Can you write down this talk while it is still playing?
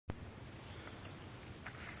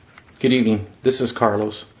Good evening. This is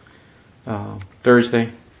Carlos. Thursday.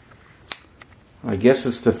 I guess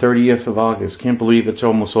it's the 30th of August. Can't believe it's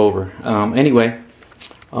almost over. Anyway,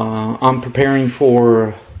 I'm preparing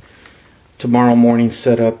for tomorrow morning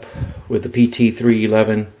setup with the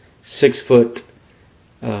PT311 6-foot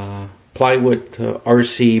plywood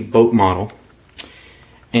RC boat model.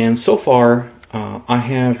 And so far, I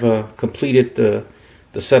have completed the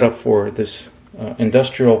setup for this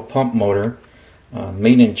industrial pump motor.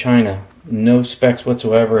 Made in China, no specs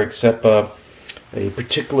whatsoever except a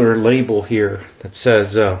particular label here that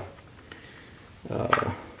says 12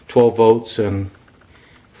 volts and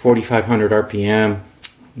 4,500 RPM.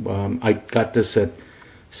 I got this at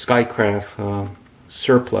Skycraft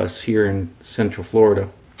Surplus here in Central Florida,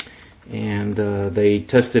 and they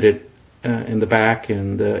tested it in the back,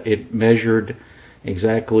 and it measured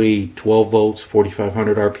exactly 12 volts,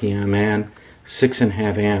 4,500 RPM, and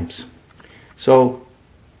 6.5 amps. So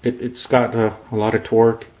it's got a lot of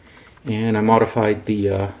torque, and I modified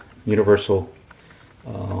the universal,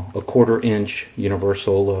 a 1/4 inch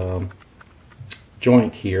universal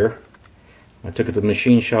joint here. I took it to the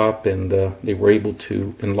machine shop, and they were able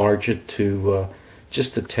to enlarge it to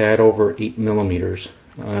just a tad over 8 millimeters,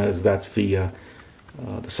 as that's the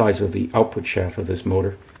size of the output shaft of this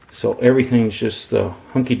motor. So everything's just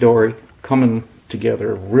hunky-dory, coming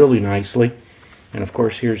together really nicely. And of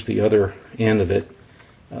course, here's the other end of it,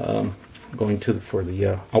 going to for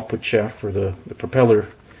the output shaft for the propeller.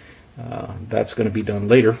 That's going to be done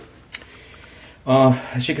later.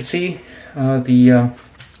 As you can see, the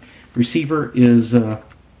receiver is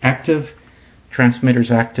active,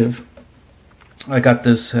 transmitter's active. I got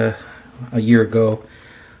this a year ago,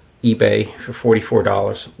 eBay, for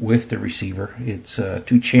 $44 with the receiver. It's a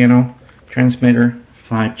 2-channel transmitter,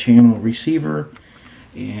 5-channel receiver,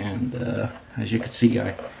 and as you can see,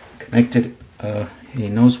 I connected a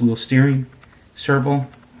nose wheel steering servo.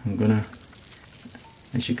 I'm gonna,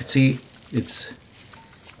 as you can see, it's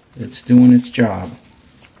doing its job.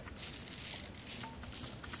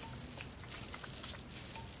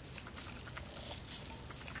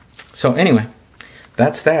 So anyway,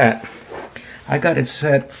 that's that. I got it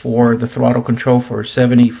set for the throttle control for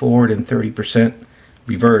 70 forward and 30%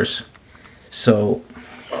 reverse. So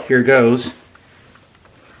here goes.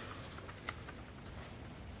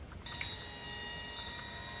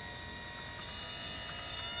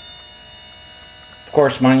 Of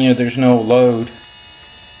course, mind you, there's no load,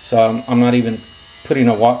 so I'm not even putting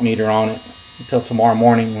a watt meter on it until tomorrow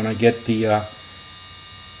morning when I get the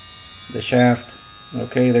shaft.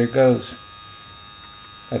 Okay, there it goes.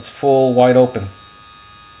 That's full, wide open.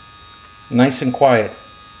 Nice and quiet.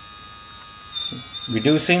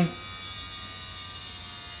 Reducing.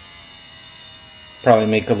 Probably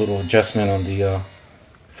make a little adjustment on the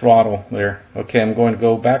throttle there. Okay, I'm going to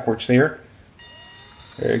go backwards there.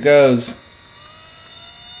 There it goes.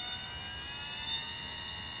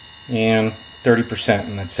 And 30%,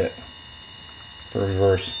 and that's it for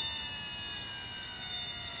reverse.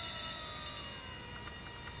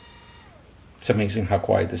 It's amazing how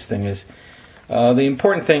quiet this thing is. The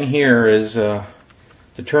important thing here is to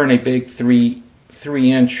turn a big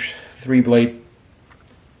 3-inch 3-blade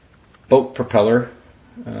boat propeller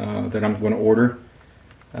that I'm going to order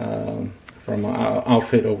from an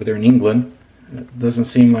outfit over there in England. It doesn't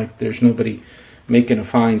seem like there's nobody making a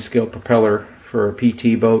fine scale propeller for a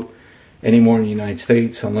PT boat anymore in the United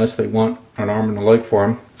States, unless they want an arm and a leg for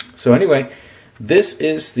them. So anyway, this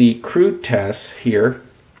is the crude test here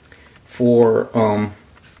for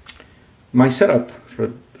my setup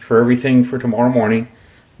for everything for tomorrow morning.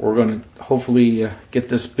 We're going to hopefully get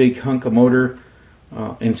this big hunk of motor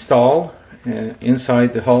installed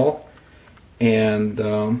inside the hull, and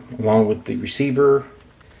along with the receiver,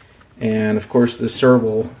 and of course the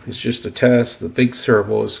servo is just a test. The big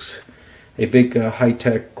servo is a big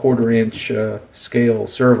high-tech 1/4 inch scale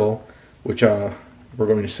servo, which we're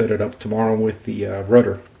going to set it up tomorrow with the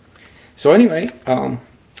rudder. So anyway,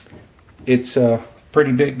 it's a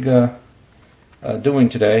pretty big doing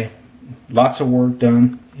today. Lots of work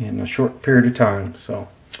done in a short period of time. So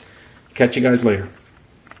catch you guys later.